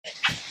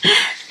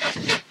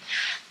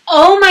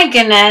Oh my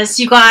goodness,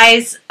 you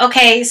guys.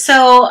 Okay,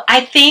 so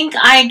I think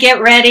I get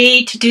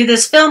ready to do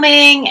this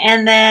filming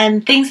and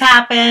then things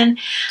happen.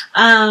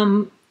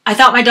 I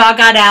thought my dog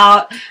got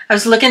out. I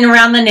was looking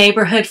around the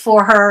neighborhood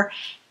for her,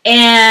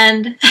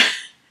 and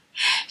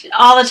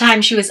all the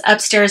time she was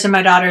upstairs in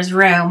my daughter's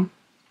room.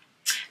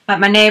 But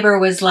my neighbor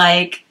was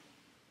like,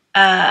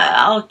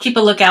 I'll keep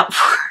a lookout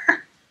for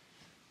her.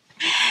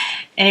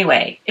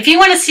 Anyway, if you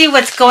want to see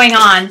what's going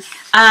on,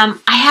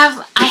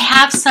 I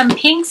have some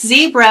pink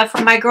zebra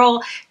from my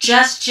girl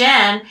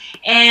Jenn,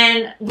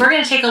 and we're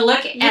going to take a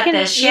look at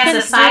this. She has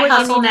a side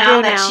hustle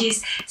now that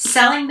she's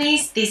selling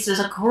these. This is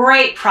a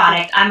great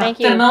product. I'm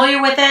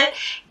familiar with it,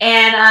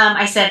 and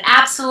I said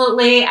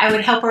absolutely I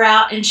would help her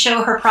out and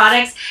show her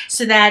products,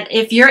 so that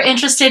if you're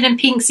interested in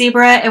pink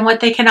zebra and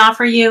what they can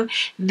offer you,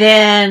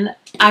 then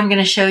I'm going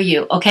to show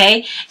you,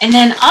 okay? And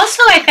then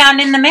also I found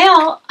in the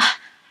mail,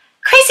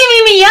 Crazy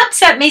Mimi Yup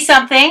sent me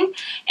something,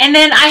 and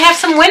then I have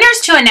some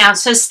winners to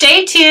announce, so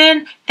stay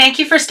tuned. Thank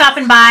you for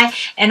stopping by,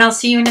 and I'll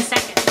see you in a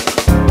second.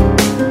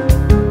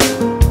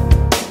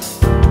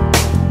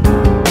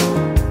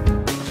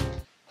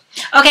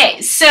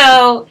 Okay,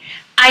 so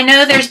I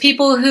know there's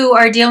people who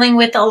are dealing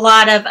with a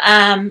lot of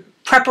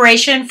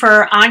preparation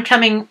for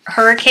oncoming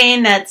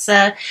hurricane that's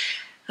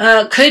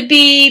could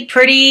be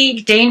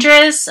pretty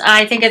dangerous.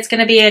 I think it's going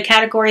to be a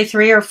category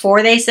 3 or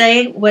 4, they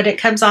say, when it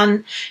comes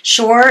on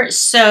shore.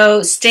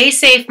 So stay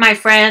safe, my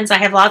friends. I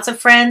have lots of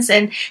friends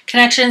and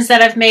connections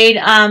that I've made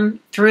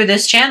through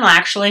this channel,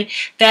 actually,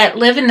 that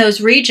live in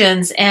those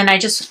regions. And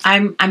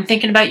I'm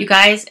thinking about you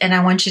guys, and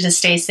I want you to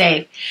stay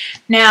safe.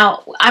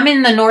 Now, I'm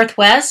in the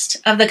northwest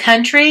of the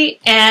country,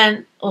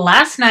 and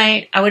last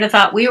night, I would have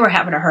thought we were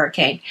having a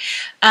hurricane.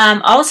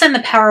 All of a sudden, the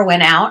power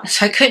went out,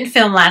 so I couldn't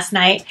film last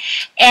night.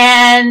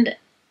 And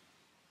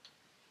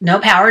no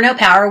power, no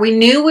power. We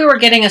knew we were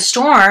getting a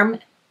storm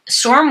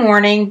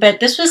warning, but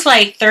this was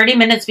like 30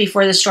 minutes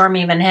before the storm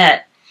even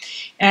hit.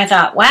 And I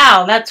thought,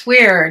 wow, that's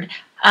weird.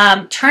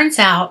 Turns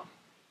out,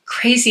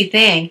 crazy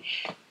thing,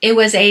 it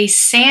was a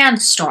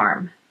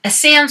sandstorm. A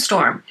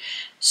sandstorm.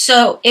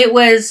 So it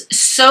was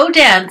so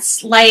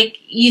dense, like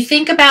you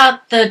think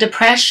about the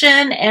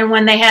Depression and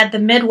when they had the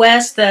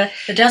Midwest, the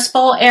Dust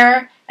Bowl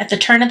era at the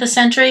turn of the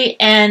century,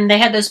 and they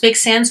had those big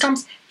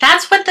sandstorms.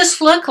 That's what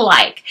this looked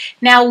like.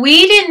 Now,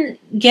 we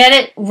didn't get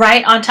it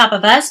right on top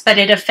of us, but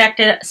it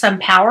affected some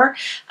power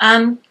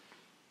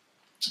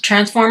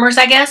transformers,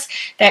 I guess,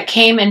 that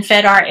came and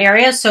fed our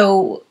area,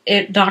 so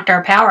it knocked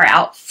our power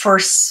out.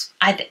 First,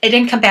 it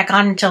didn't come back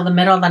on until the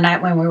middle of the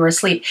night when we were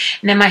asleep,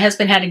 and then my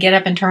husband had to get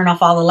up and turn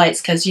off all the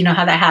lights, because you know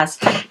how that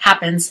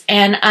happens.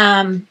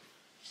 And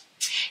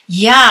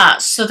yeah,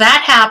 so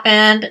that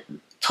happened.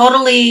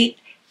 Totally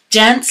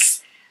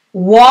dense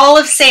wall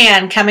of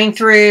sand coming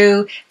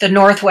through the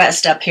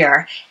northwest up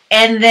here.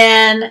 And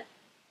then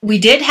we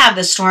did have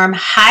the storm,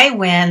 high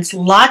winds,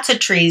 lots of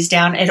trees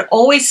down. It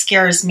always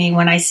scares me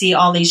when I see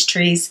all these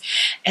trees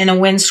and a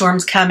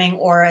windstorm's coming,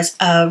 or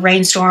a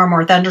rainstorm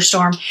or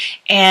thunderstorm.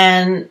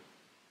 And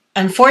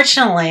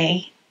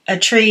unfortunately, a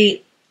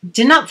tree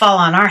did not fall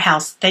on our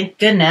house, thank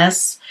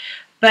goodness.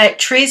 But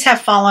trees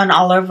have fallen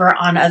all over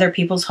on other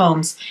people's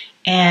homes.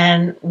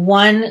 And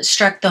one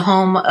struck the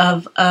home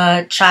of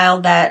a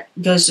child that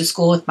goes to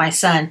school with my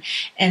son.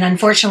 And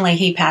unfortunately,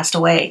 he passed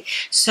away.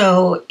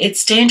 So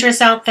it's dangerous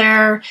out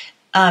there.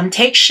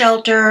 Take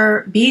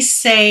shelter, be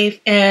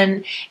safe,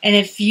 and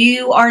if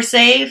you are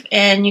safe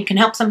and you can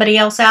help somebody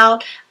else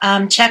out,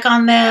 check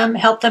on them,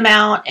 help them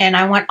out. And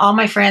I want all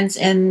my friends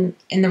in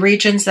the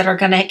regions that are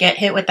going to get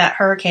hit with that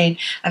hurricane.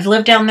 I've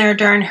lived down there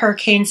during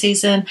hurricane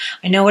season.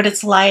 I know what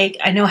it's like.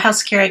 I know how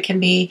scary it can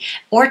be.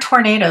 Or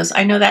tornadoes.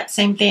 I know that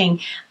same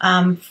thing.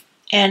 And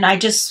I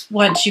just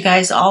want you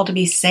guys all to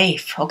be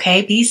safe,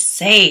 okay? Be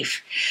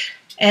safe.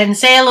 And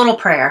say a little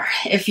prayer.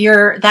 If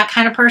you're that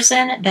kind of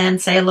person, then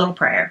say a little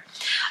prayer.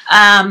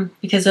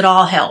 Because it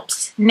all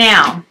helps.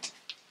 Now,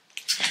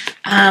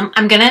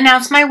 I'm going to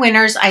announce my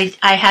winners. I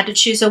had to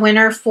choose a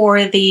winner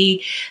for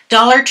the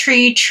Dollar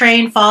Tree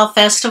Train Fall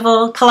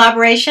Festival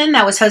collaboration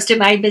that was hosted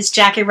by Miss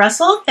Jackie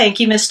Russell. Thank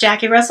you, Miss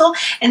Jackie Russell.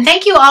 And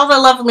thank you all the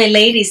lovely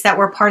ladies that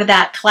were part of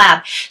that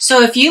collab.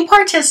 So if you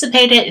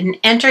participated and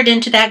entered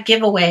into that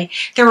giveaway,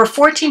 there were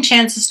 14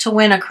 chances to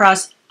win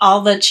across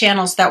all the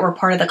channels that were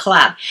part of the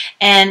collab.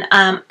 And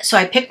so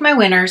I picked my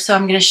winner, so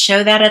I'm going to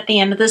show that at the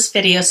end of this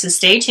video, so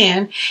stay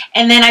tuned.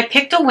 And then I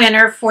picked a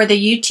winner for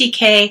the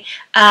UTK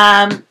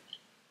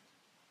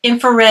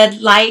infrared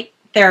light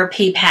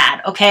therapy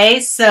pad, okay?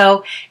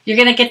 So you're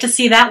going to get to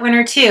see that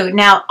winner too.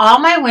 Now, all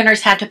my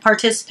winners had to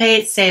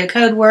participate, say a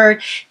code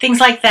word, things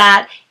like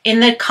that, in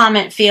the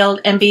comment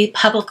field and be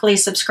publicly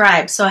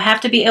subscribed. So I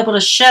have to be able to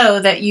show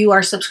that you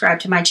are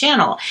subscribed to my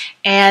channel.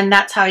 And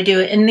that's how I do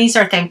it. And these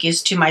are thank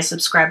yous to my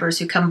subscribers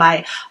who come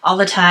by all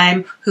the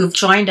time, who've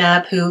joined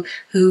up,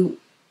 who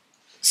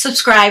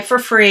subscribe for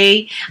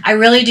free. I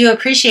really do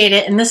appreciate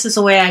it. And this is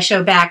the way I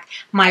show back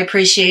my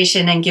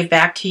appreciation and give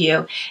back to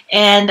you.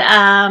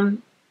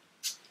 And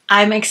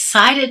I'm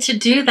excited to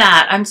do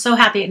that. I'm so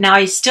happy. Now,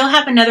 I still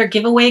have another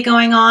giveaway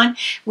going on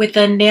with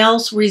the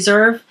Nails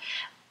Reserve,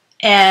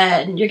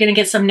 and you're going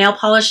to get some nail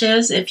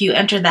polishes if you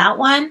enter that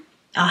one.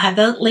 I'll have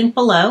the link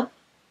below.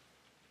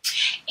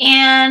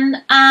 And,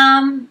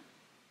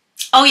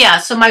 oh yeah,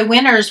 so my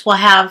winners will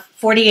have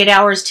 48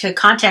 hours to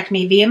contact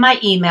me via my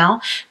email,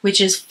 which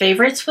is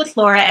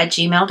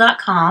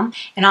favoriteswithlaura@gmail.com.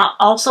 And I'll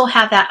also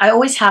have that, I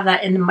always have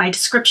that in my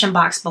description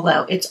box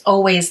below. It's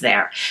always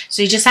there.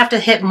 So you just have to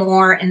hit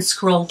more and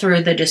scroll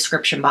through the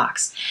description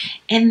box.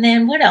 And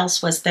then what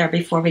else was there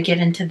before we get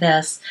into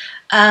this?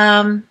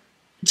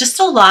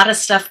 Just a lot of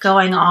stuff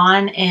going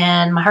on,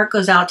 and my heart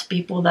goes out to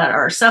people that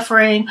are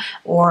suffering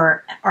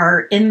or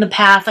are in the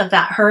path of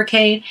that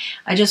hurricane.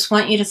 I just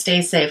want you to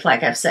stay safe,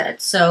 like I've said.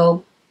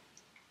 So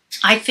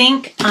I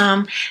think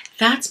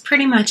that's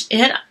pretty much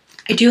it.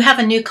 I do have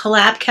a new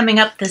collab coming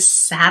up this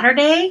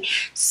Saturday,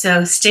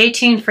 so stay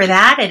tuned for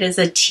that. It is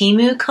a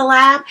Temu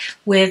collab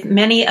with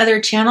many other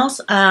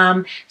channels,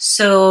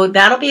 so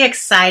that'll be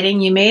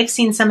exciting. You may have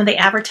seen some of the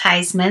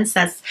advertisements.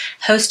 That's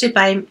hosted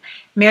by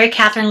Mary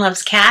Catherine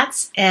Loves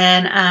Cats,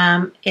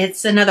 and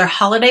it's another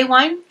holiday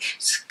one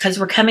because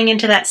we're coming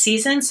into that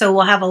season, so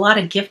we'll have a lot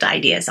of gift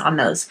ideas on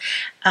those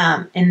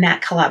in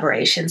that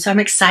collaboration. So I'm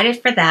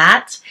excited for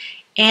that,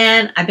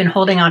 and I've been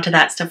holding on to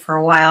that stuff for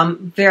a while.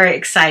 I'm very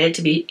excited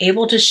to be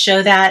able to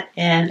show that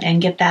and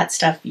get that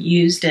stuff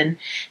used and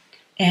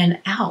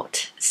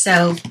out.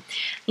 So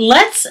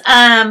let's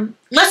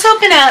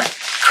open up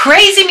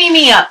Crazy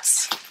Mimi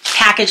Up's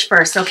package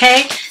first,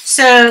 okay?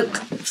 So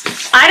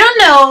I don't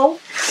know.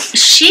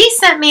 She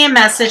sent me a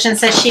message and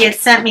said she had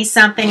sent me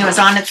something. It was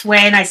on its way,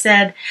 and I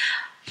said,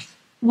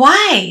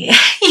 why?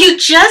 You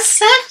just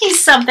sent me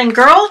something,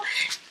 girl.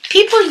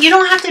 People, you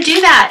don't have to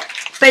do that.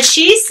 But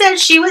she said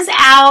she was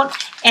out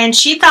and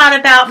she thought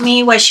about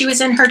me while she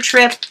was in her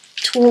trip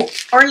to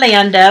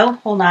Orlando.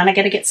 Hold on, I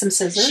gotta get some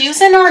scissors. She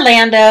was in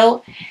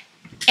Orlando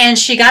and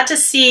she got to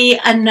see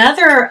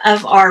another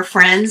of our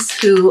friends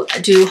who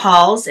do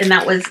hauls, and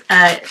that was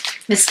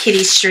Miss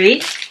Kitty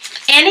Street.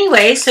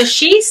 Anyway, so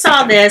she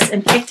saw this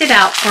and picked it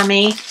out for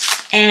me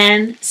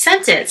and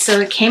sent it. So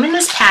it came in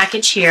this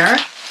package here.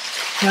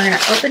 We're going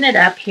to open it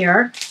up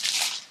here.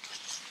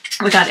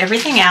 We got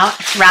everything out.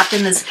 It's wrapped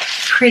in this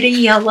pretty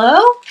yellow,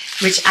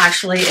 which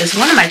actually is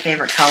one of my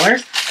favorite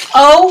colors.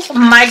 Oh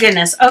my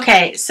goodness.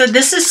 Okay, so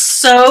this is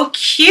so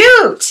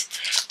cute.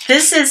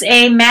 This is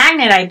a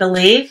magnet, I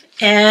believe,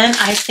 and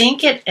I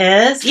think it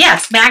is,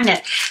 yes,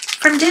 magnet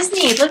from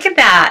Disney. Look at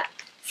that.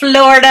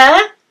 Florida.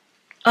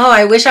 Oh,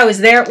 I wish I was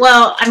there.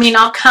 Well, I mean,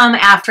 I'll come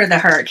after the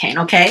hurricane,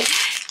 okay?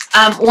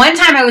 One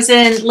time I was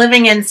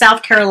living in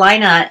South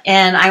Carolina,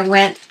 and I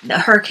went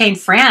Hurricane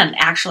Fran,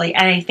 actually,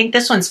 and I think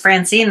this one's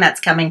Francine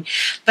that's coming.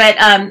 But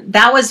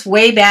that was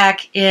way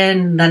back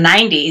in the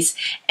 90s,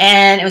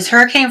 and it was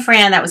Hurricane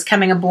Fran that was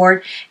coming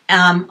aboard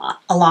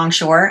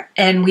alongshore,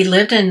 and we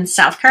lived in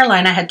South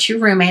Carolina. I had 2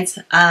 roommates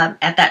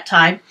at that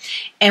time,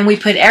 and we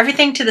put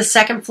everything to the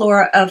second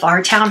floor of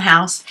our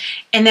townhouse,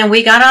 and then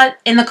we got out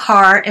in the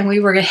car, and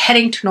we were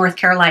heading to North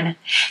Carolina.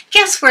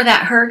 Guess where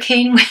that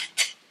hurricane went?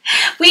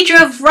 We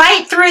drove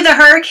right through the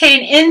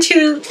hurricane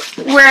into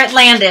where it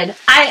landed.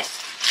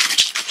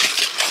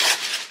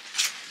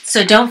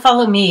 So don't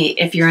follow me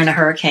if you're in a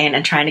hurricane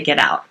and trying to get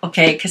out,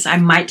 okay? Because I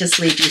might just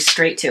lead you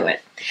straight to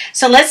it.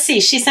 So let's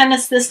see. She sent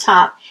us this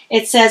top.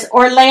 It says,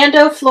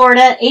 Orlando,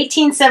 Florida,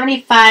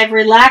 1875.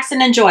 Relax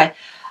and enjoy.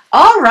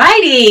 All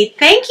righty.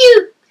 Thank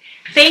you.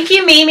 Thank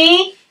you,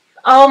 Mimi.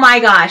 Oh,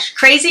 my gosh.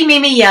 Crazy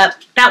Mimi, yep.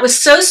 That was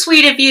so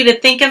sweet of you to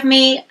think of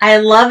me. I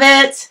love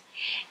it.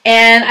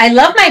 And I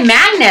love my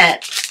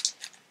magnet.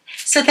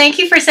 So thank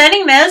you for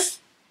sending this.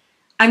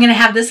 I'm going to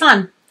have this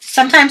on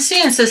sometime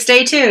soon, so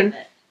stay tuned.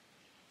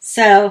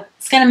 So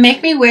it's going to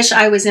make me wish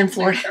I was in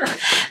Florida.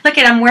 Look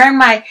at, I'm wearing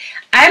my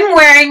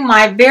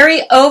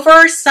very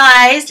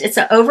oversized, it's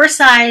an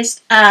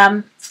oversized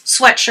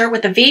sweatshirt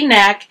with a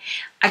V-neck.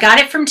 I got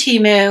it from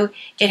Temu.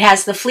 It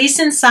has the fleece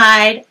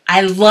inside. I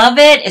love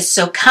it. It's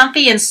so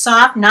comfy and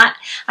soft.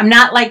 I'm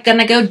not like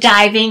gonna go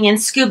diving in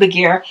scuba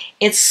gear.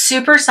 It's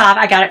super soft.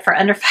 I got it for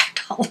under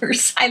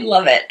 $5. I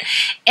love it.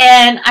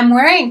 And I'm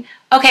wearing,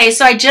 okay,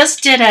 so I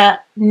just did a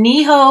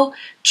Neho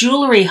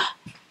jewelry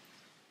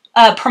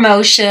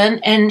promotion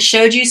and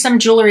showed you some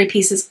jewelry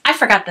pieces. I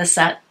forgot this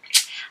set.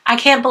 I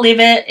can't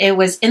believe it. It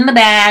was in the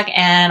bag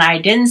and I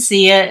didn't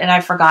see it and I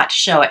forgot to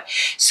show it.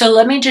 So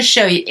let me just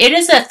show you. It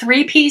is a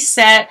 3-piece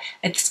set.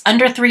 It's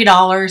under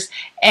 $3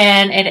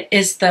 and it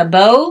is the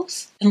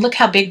bows. And look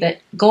how big the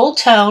gold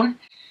tone.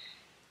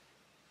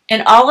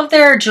 And all of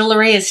their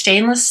jewelry is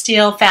stainless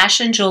steel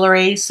fashion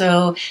jewelry.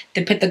 So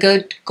they put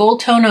the gold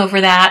tone over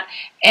that.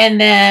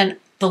 And then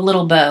the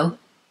little bow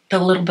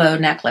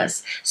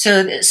necklace.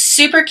 So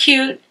super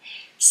cute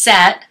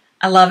set.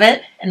 I love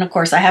it. And of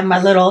course I have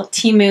my little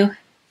Temu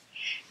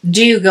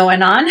do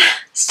going on.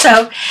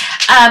 So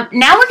now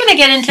we're going to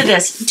get into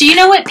this. Do you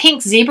know what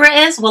Pink Zebra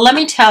is? Well, let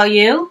me tell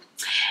you.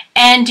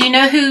 And do you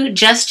know who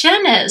Just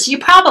Jenn is? You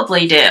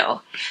probably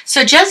do.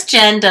 So Just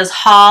Jenn does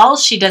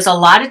hauls. She does a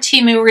lot of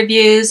Temu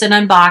reviews and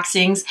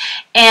unboxings.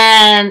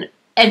 And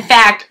in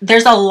fact,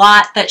 there's a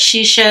lot that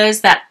she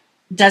shows that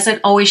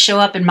doesn't always show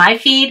up in my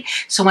feed.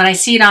 So when I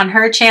see it on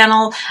her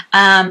channel,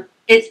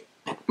 it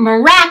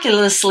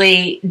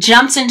miraculously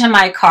jumps into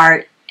my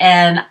cart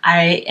and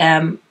I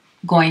am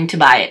going to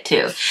buy it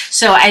too.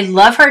 So I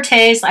love her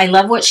taste. I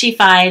love what she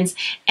finds,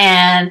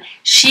 and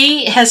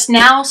she has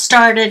now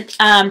started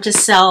to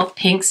sell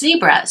Pink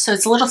Zebra. So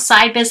it's a little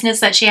side business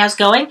that she has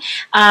going.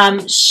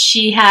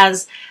 She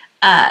has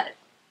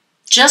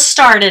just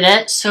started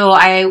it, so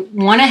I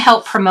want to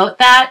help promote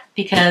that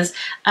because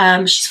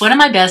she's one of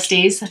my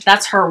besties.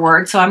 That's her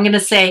word. So I'm going to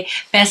say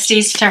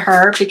besties to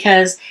her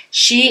because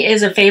she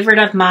is a favorite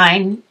of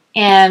mine,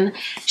 and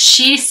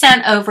she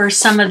sent over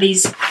some of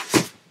these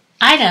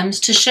items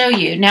to show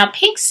you. Now,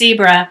 Pink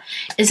Zebra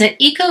is an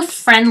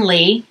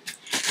eco-friendly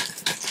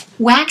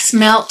wax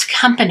melt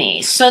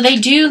company. So they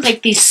do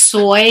like these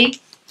soy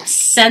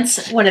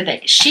scents. What are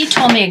they? She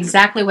told me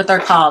exactly what they're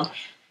called.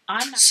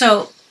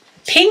 So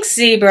Pink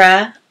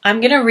Zebra, I'm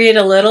going to read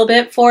a little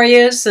bit for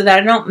you so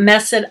that I don't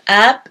mess it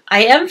up.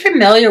 I am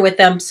familiar with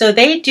them. So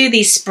they do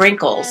these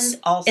sprinkles.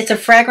 It's a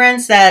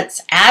fragrance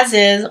that's as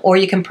is, or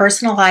you can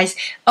personalize.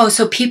 Oh,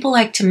 so people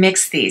like to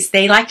mix these.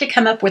 They like to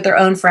come up with their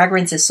own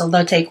fragrances. So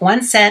they'll take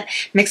one scent,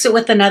 mix it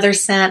with another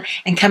scent,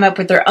 and come up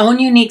with their own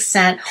unique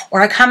scent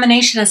or a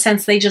combination of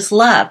scents they just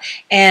love.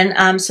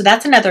 And so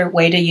that's another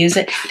way to use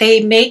it.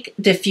 They make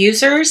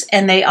diffusers,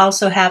 and they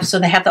also have, so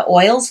they have the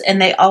oils,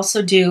 and they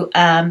also do,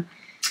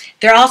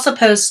 they're all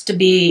supposed to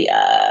be,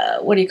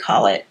 what do you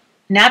call it?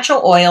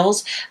 Natural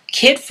oils,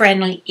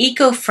 kid-friendly,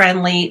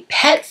 eco-friendly,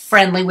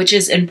 pet-friendly, which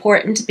is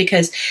important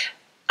because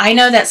I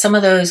know that some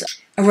of those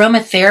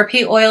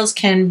aromatherapy oils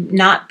can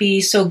not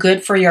be so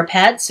good for your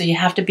pet, so you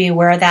have to be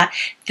aware of that.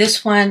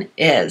 This one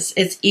is.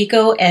 It's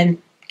eco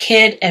and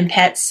kid and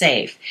pet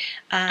safe.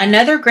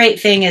 Another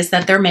great thing is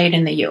that they're made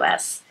in the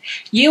U.S.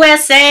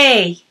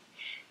 USA!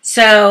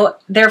 So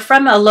they're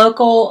from a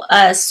local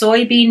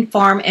soybean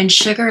farm in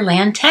Sugar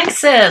Land,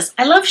 Texas.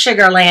 I love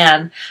Sugar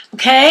Land.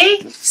 Okay,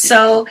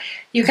 so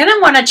you're going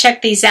to want to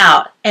check these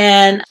out.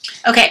 And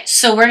okay,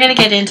 so we're going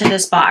to get into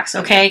this box,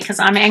 okay, because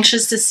I'm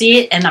anxious to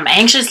see it and I'm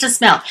anxious to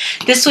smell.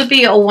 This would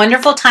be a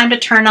wonderful time to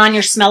turn on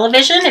your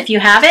smell-o-vision. If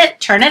you have it,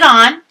 turn it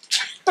on.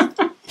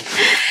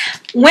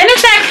 When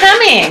is that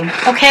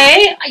coming?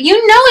 Okay,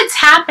 you know it's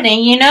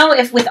happening. You know,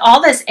 if with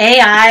all this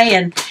AI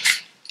and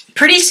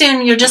pretty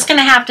soon you're just going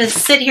to have to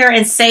sit here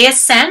and say a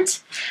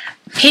scent,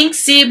 Pink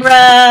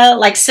Zebra,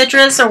 like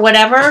citrus or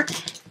whatever,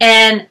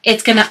 and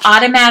it's going to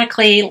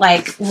automatically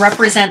like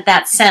represent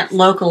that scent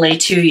locally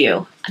to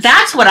you.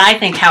 That's what I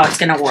think how it's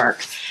going to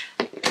work,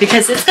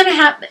 because it's going to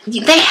have,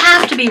 they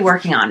have to be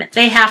working on it.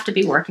 They have to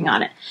be working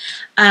on it.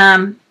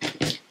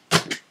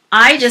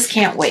 I just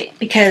can't wait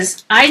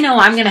because I know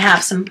I'm going to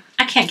have some,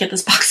 I can't get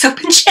this box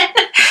open, Jenn.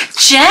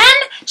 Jenn,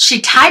 she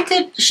taped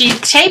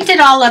it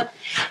all up.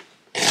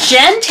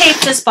 Jenn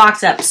taped this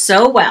box up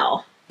so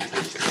well.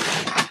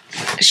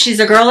 She's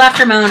a girl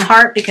after my own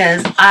heart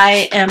because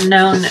I am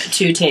known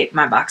to tape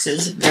my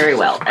boxes very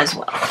well as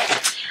well.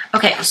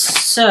 Okay,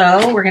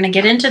 so we're going to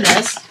get into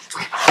this.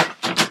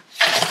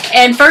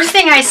 And first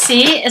thing I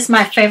see is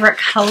my favorite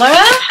color,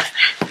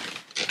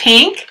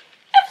 pink.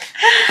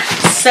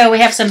 So we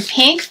have some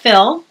pink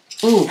fill.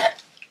 Ooh,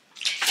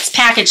 it's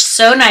packaged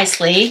so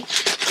nicely.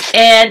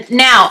 And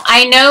now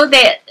I know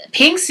that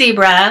Pink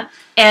Zebra,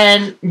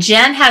 and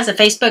Jenn has a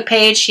Facebook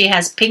page. She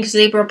has Pink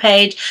Zebra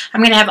page.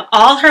 I'm going to have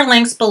all her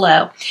links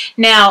below.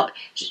 Now,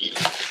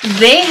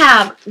 they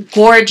have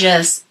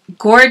gorgeous,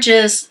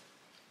 gorgeous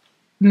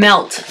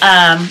melt.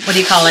 What do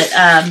you call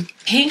it?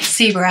 Pink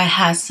Zebra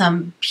has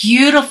some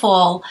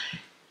beautiful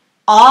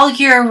all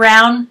year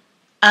round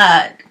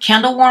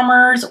candle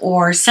warmers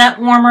or scent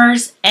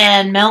warmers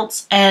and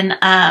melts. And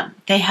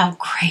they have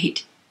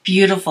great,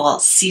 beautiful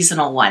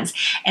seasonal ones.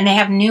 And they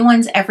have new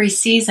ones every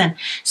season.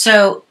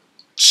 So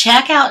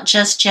check out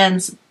Just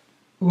Jenn's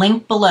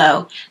link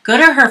below. Go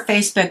to her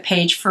Facebook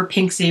page for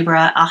Pink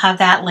Zebra. I'll have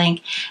that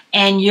link.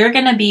 And you're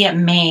going to be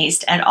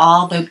amazed at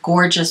all the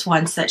gorgeous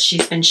ones that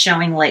she's been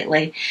showing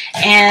lately.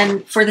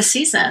 And for the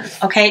season.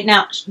 Okay,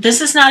 now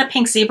this is not a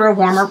Pink Zebra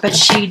warmer, but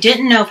she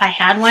didn't know if I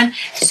had one.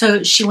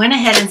 So she went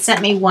ahead and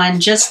sent me one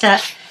just to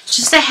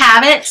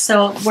have it.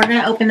 So we're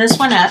going to open this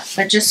one up.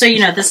 But just so you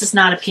know, this is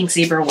not a Pink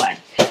Zebra one.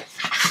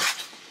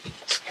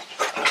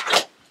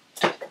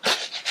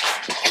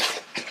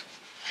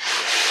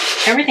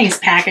 Everything's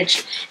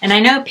packaged, and I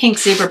know Pink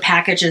Zebra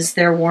packages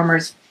their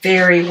warmers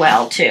very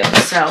well too.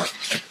 So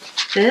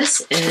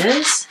this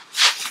is,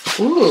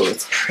 ooh,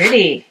 it's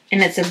pretty,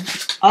 and it's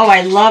a, oh,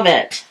 I love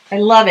it. I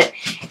love it.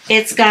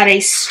 It's got a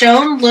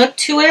stone look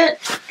to it,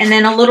 and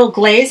then a little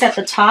glaze at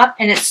the top,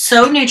 and it's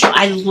so neutral.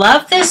 I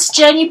love this,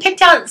 Jenn. You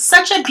picked out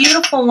such a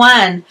beautiful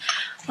one.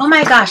 Oh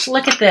my gosh,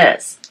 look at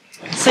this.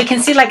 So you can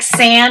see like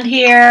sand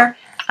here,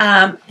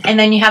 and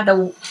then you have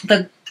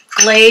the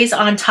glaze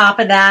on top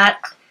of that.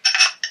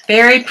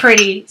 Very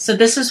pretty. So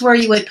this is where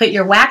you would put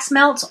your wax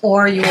melts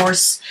or your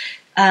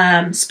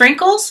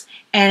sprinkles,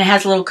 and it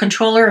has a little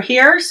controller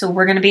here, so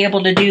we're going to be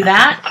able to do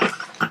that.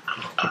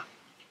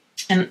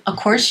 And of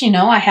course, you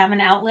know, I have an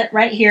outlet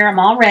right here. I'm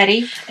all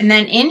ready. And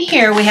then in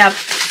here we have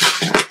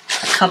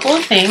a couple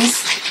of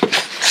things.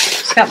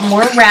 It's got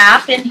more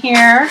wrap in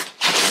here.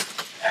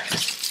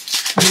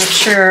 Make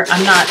sure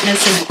I'm not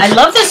missing. I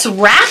love this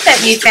wrap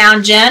that you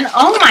found, Jen.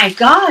 Oh my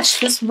gosh,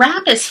 this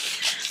wrap is,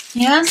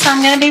 yes,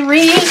 I'm going to be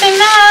reusing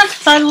that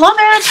because I love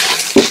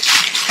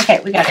it. Okay,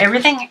 we got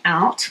everything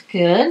out.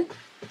 Good.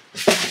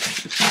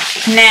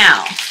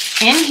 Now,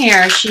 in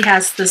here, she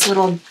has this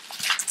little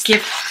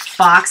gift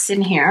box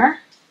in here.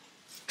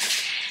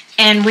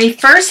 And we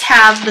first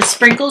have the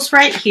sprinkles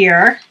right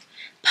here.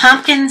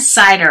 Pumpkin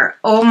cider.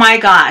 Oh my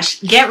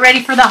gosh. Get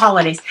ready for the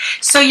holidays.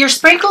 So your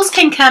sprinkles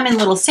can come in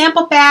little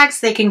sample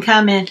bags. They can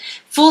come in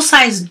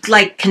full-size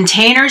like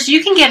containers.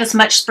 You can get as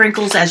much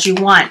sprinkles as you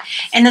want.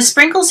 And the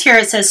sprinkles here,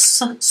 it says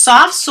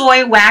soft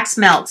soy wax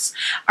melts.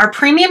 Our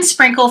premium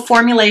sprinkle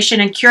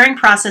formulation and curing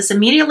process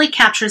immediately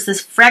captures the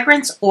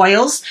fragrance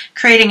oils,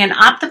 creating an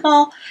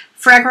optimal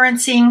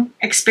fragrancing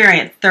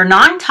experience. They're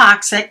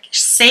non-toxic,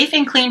 safe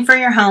and clean for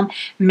your home,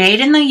 made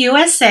in the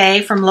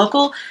USA from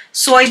local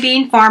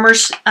soybean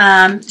farmers,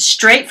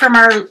 straight from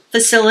our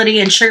facility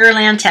in Sugar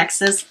Land,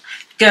 Texas.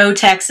 Go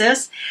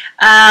Texas.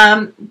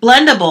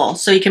 Blendable,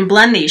 so you can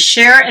blend these,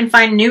 share and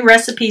find new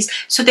recipes.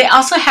 So they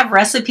also have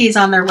recipes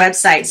on their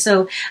website.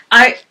 So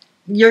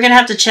you're going to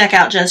have to check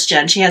out Just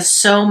Jen. She has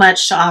so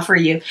much to offer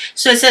you.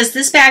 So it says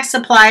this bag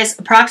supplies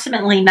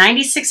approximately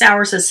 96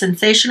 hours of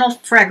sensational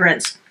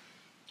fragrance.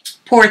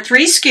 Pour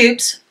 3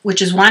 scoops,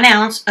 which is 1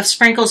 ounce, of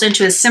sprinkles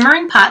into a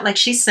simmering pot like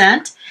she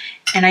sent.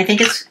 And I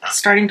think it's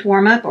starting to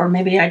warm up, or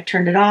maybe I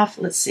turned it off.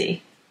 Let's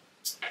see.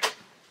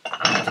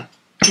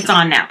 It's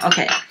on now.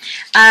 Okay.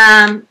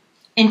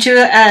 Into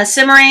a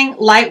simmering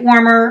light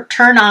warmer,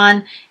 turn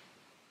on,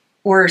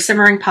 or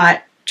simmering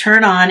pot,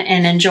 turn on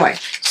and enjoy.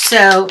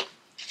 So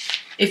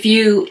if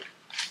you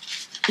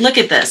look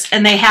at this,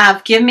 and they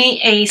have give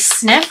me a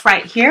sniff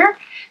right here.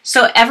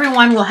 So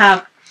everyone will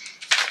have,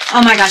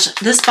 oh my gosh,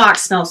 this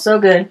box smells so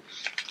good.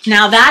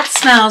 Now that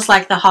smells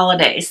like the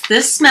holidays.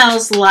 This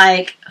smells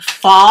like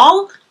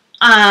fall.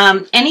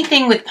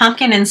 Anything with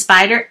pumpkin and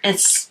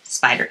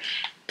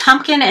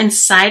pumpkin and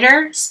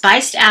cider,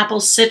 spiced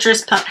apples,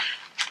 citrus,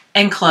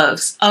 and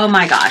cloves. Oh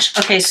my gosh.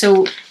 Okay,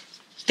 so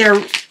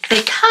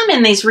they come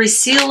in these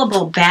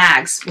resealable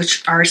bags,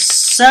 which are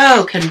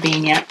so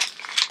convenient.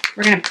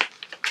 We're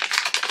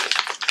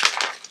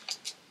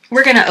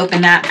gonna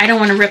open that. I don't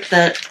want to rip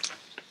the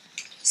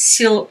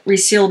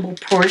resealable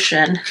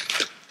portion.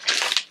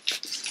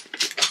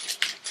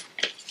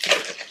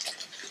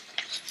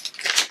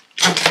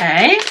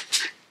 Okay.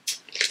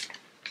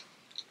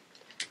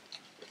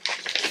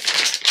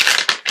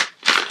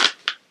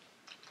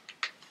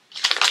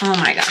 Oh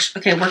my gosh.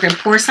 Okay, we're going to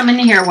pour some in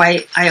here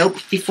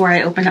before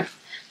I open up.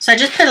 So I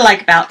just put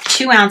like about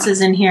 2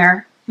 ounces in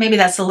here. Maybe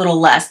that's a little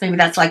less. Maybe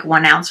that's like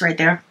 1 ounce right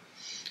there.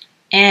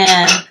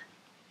 And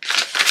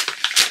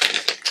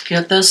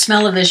get those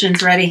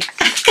smell-o-visions ready.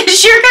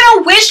 Because you're going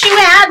to wish you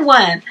had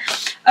one.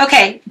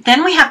 Okay,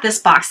 then we have this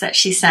box that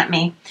she sent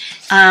me.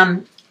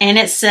 And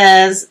it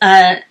says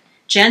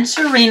Jen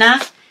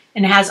Serena,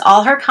 and it has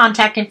all her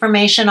contact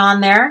information on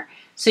there.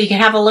 So you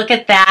can have a look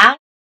at that.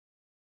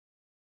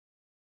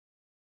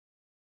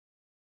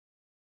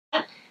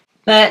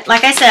 But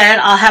like I said,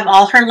 I'll have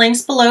all her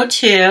links below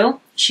too.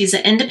 She's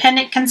an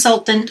independent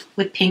consultant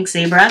with Pink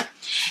Zebra,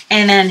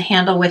 and then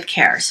Handle with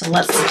Care. So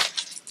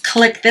let's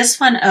click this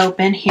one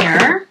open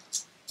here.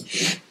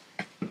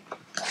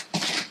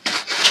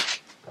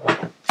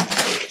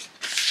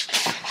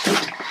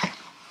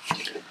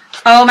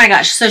 Oh my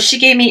gosh, so she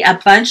gave me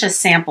a bunch of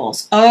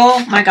samples.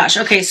 Oh my gosh.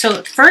 Okay,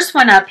 so first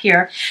one up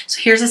here.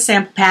 So here's a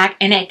sample pack,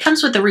 and it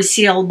comes with a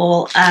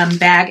resealable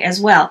bag as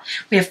well.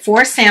 We have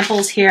 4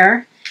 samples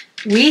here.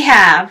 We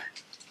have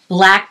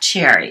black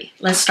cherry.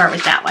 Let's start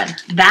with that one.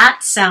 That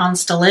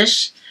sounds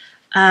delish.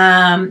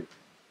 I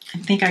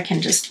think I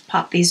can just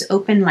pop these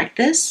open like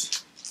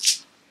this.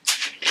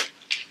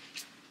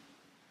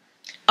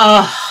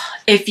 Oh,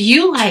 if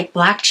you like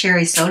black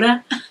cherry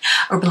soda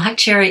or black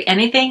cherry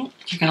anything,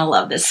 you're going to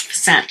love this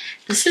scent.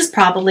 This is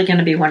probably going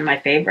to be one of my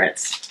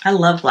favorites. I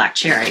love black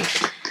cherry.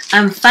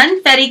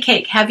 Funfetti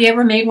cake. Have you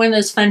ever made one of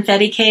those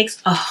funfetti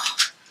cakes? Oh,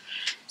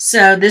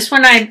 so this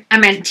one I'm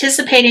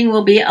anticipating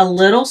will be a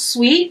little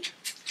sweet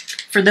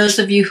for those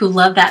of you who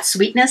love that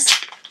sweetness.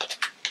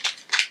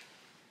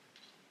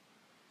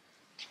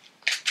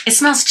 It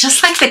smells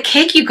just like the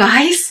cake, you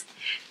guys.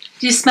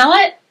 Do you smell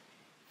it?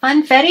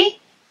 Funfetti?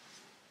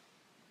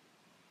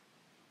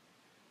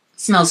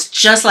 Smells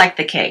just like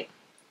the cake.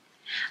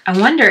 I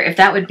wonder if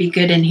that would be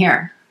good in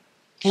here.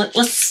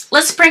 Let's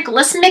sprinkle.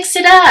 Let's mix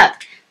it up.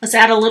 Let's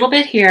add a little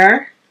bit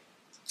here.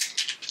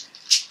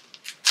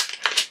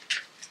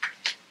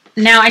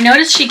 Now I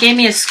noticed she gave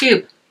me a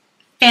scoop.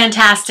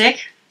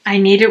 Fantastic. I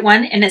needed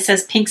one, and it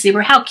says Pink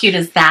Zebra. How cute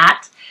is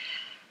that?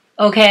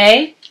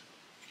 Okay.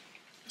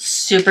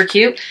 Super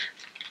cute.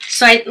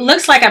 So it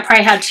looks like I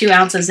probably had 2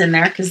 ounces in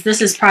there because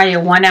this is probably a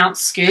 1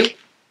 ounce scoop.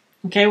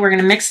 Okay, we're going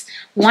to mix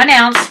 1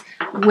 ounce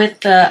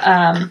with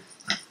the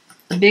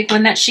big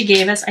one that she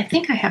gave us. I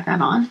think I have that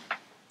on.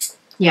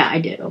 Yeah,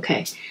 I did.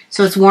 Okay,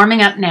 so it's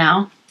warming up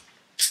now.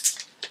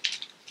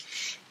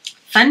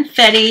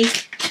 Funfetti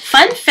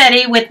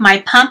with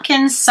my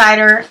pumpkin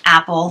cider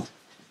apple.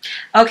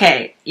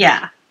 Okay,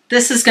 yeah,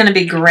 this is going to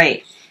be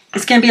great.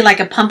 It's going to be like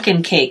a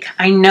pumpkin cake.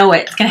 I know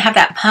it. It's going to have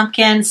that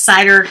pumpkin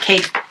cider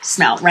cake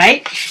smell,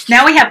 right?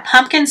 Now we have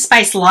pumpkin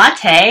spice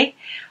latte.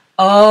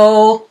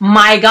 Oh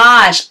my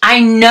gosh. I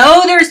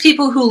know there's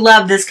people who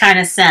love this kind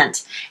of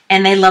scent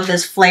and they love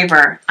this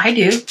flavor. I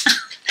do.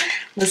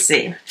 Let's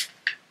see.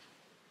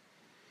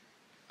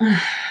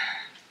 Oh,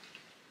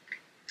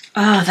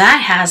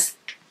 that has...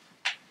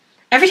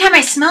 Every time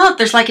I smell it,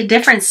 there's like a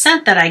different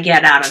scent that I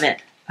get out of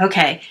it.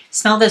 Okay,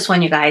 smell this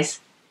one, you guys.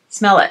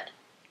 Smell it.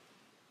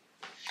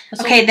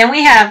 Okay, then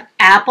we have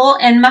apple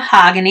and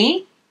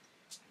mahogany.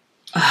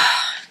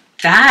 Oh,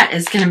 that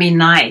is going to be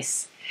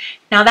nice.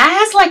 Now that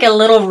has like a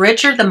little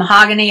richer the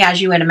mahogany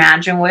as you would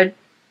imagine would.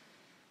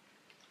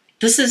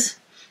 This is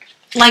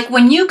like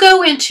when you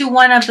go into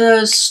one of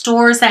those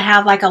stores that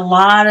have like a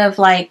lot of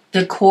like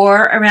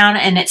decor around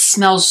and it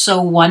smells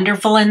so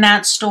wonderful in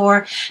that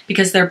store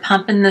because they're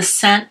pumping this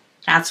scent.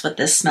 That's what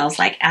this smells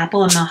like,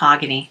 apple and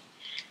mahogany.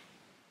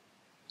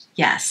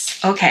 Yes.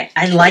 Okay.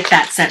 I like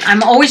that scent.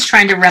 I'm always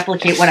trying to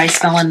replicate what I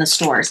smell in the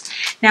stores.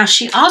 Now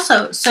she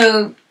also,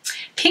 so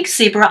Pink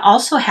Zebra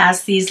also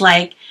has these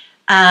like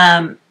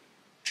air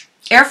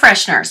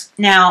fresheners.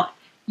 Now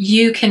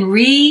you can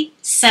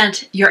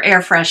re-scent your air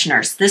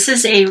fresheners. This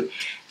is an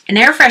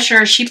air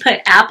freshener. She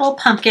put apple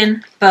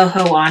pumpkin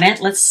boho on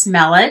it. Let's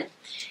smell it.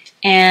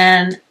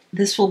 And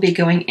this will be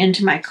going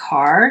into my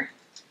car.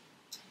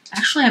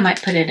 Actually, I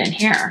might put it in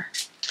here.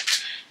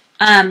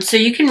 So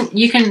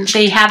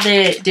they have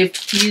the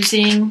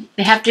diffusing,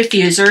 they have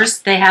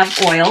diffusers, they have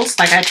oils,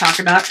 like I talked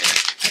about a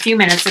few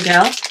minutes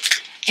ago.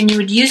 And you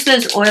would use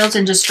those oils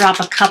and just drop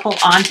a couple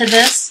onto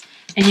this,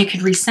 and you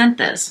could rescent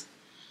this.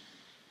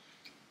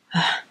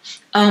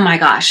 Oh my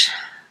gosh.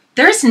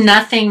 There's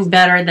nothing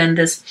better than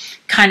this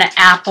kind of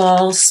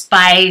apple,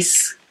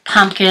 spice,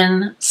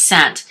 pumpkin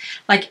scent.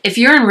 Like if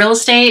you're in real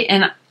estate,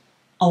 and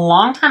a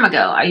long time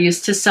ago, I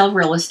used to sell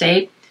real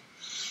estate,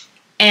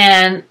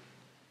 and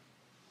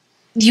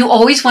you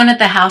always wanted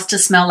the house to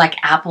smell like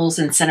apples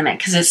and cinnamon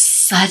because it's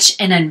such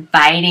an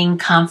inviting,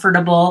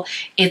 comfortable,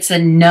 it's a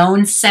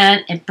known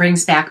scent. It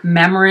brings back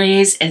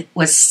memories. It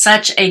was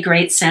such a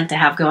great scent to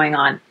have going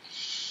on.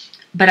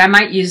 But I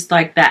might use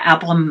like the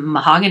apple and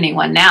mahogany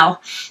one now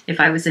if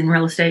I was in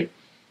real estate.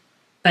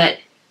 But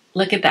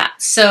look at that.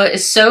 So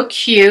it's so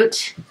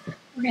cute.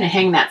 We're going to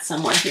hang that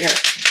somewhere here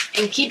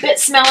and keep it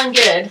smelling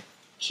good.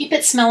 Keep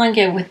it smelling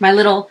good with my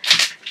little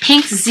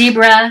Pink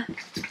Zebra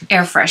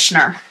air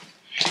freshener.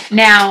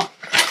 Now,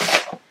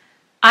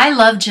 I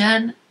love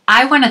Jen.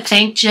 I want to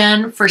thank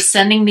Jen for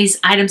sending these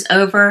items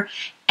over.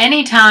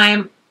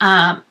 Anytime,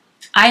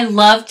 I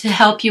love to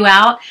help you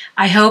out.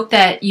 I hope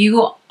that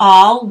you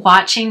all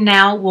watching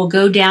now will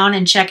go down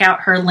and check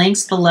out her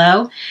links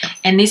below.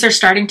 And these are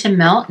starting to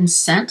melt and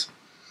scent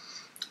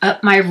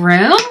up my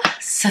room.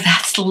 So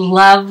that's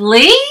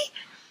lovely.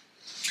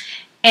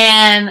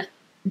 And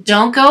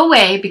don't go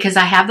away because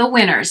I have the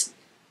winners.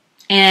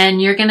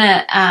 And you're going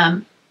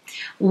to...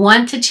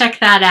 want to check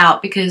that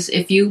out because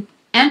if you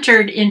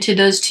entered into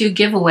those 2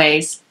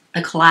 giveaways,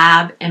 the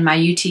Collab and my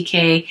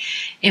UTK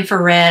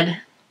infrared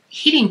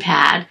heating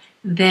pad,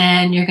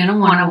 then you're going to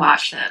want to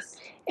watch this.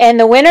 And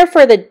the winner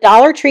for the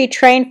Dollar Tree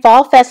Train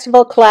Fall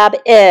Festival Collab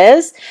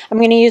is, I'm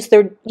going to use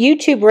the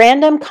YouTube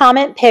random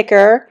comment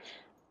picker.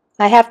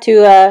 I have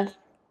to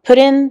put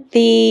in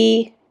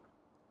the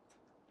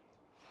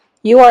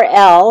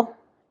URL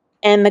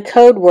and the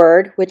code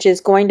word, which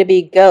is going to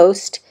be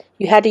ghost.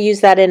 You had to use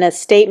that in a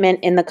statement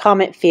in the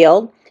comment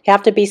field. You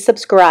have to be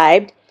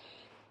subscribed.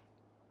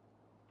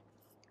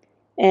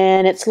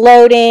 And it's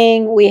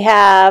loading. We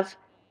have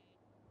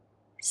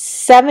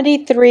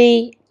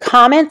 73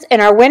 comments.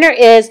 And our winner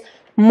is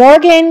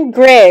Morgan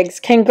Griggs.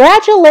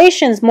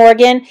 Congratulations,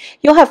 Morgan.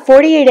 You'll have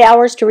 48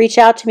 hours to reach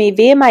out to me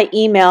via my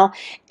email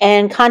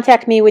and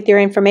contact me with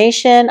your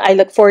information. I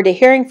look forward to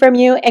hearing from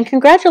you. And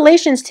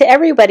congratulations to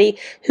everybody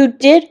who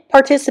did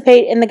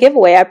participate in the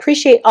giveaway. I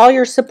appreciate all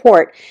your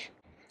support.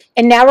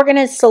 And now we're going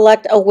to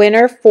select a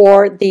winner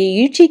for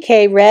the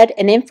UTK Red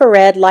and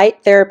Infrared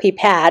Light Therapy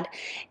Pad.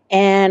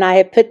 And I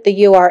have put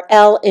the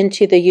URL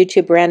into the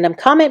YouTube random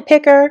comment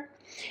picker.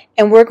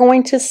 And we're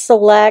going to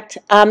select,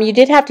 you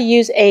did have to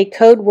use a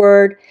code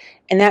word,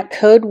 and that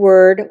code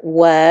word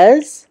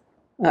was,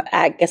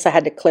 I guess I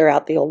had to clear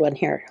out the old one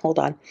here. Hold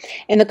on.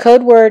 And the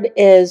code word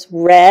is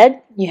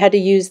red. You had to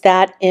use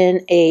that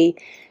in a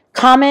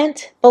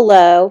comment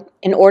below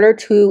in order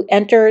to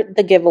enter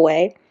the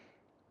giveaway.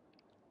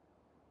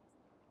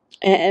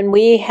 And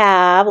we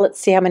have, let's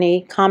see how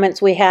many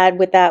comments we had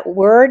with that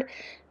word.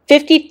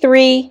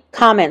 53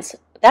 comments.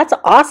 That's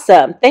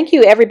awesome. Thank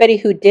you, everybody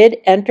who did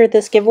enter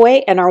this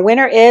giveaway. And our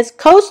winner is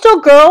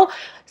Coastal Girl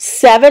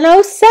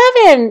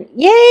 707.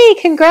 Yay!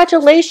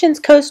 Congratulations,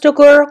 Coastal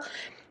Girl.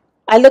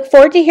 I look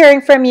forward to hearing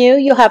from you.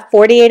 You'll have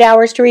 48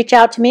 hours to reach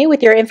out to me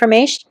with your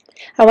information.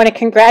 I want to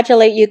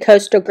congratulate you,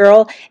 Coastal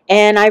Girl,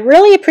 and I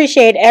really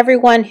appreciate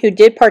everyone who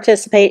did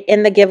participate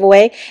in the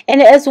giveaway,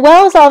 and as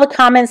well as all the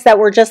comments that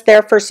were just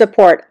there for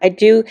support. I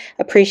do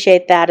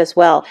appreciate that as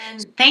well.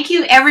 And thank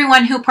you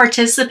everyone who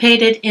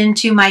participated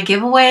into my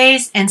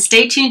giveaways, and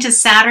stay tuned to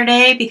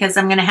Saturday because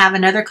I'm going to have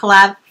another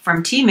collab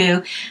from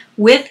Temu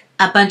with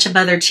a bunch of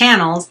other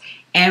channels,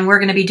 and we're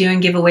going to be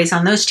doing giveaways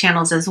on those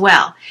channels as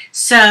well.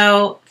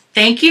 So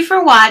thank you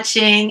for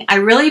watching. I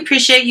really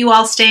appreciate you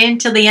all staying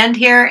till the end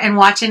here and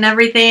watching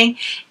everything.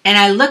 And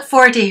I look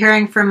forward to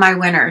hearing from my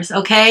winners,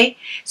 okay?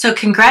 So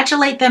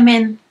congratulate them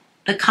in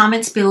the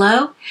comments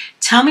below.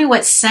 Tell me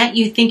what scent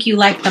you think you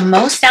like the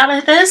most out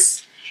of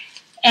this.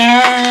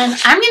 And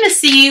I'm going to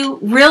see you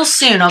real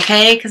soon,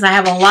 okay? Because I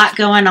have a lot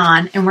going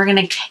on and we're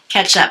going to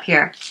catch up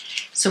here.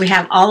 So we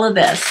have all of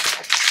this.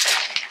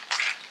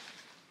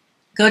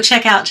 Go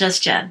check out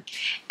Just Jenn.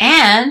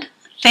 And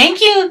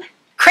thank you,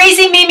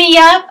 Crazy Mimi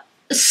Yup.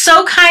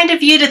 So kind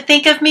of you to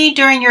think of me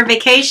during your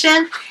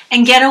vacation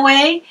and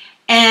getaway,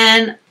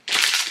 and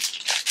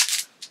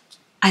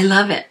I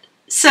love it.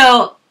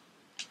 So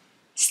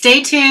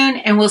stay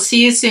tuned and we'll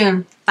see you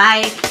soon.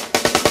 Bye.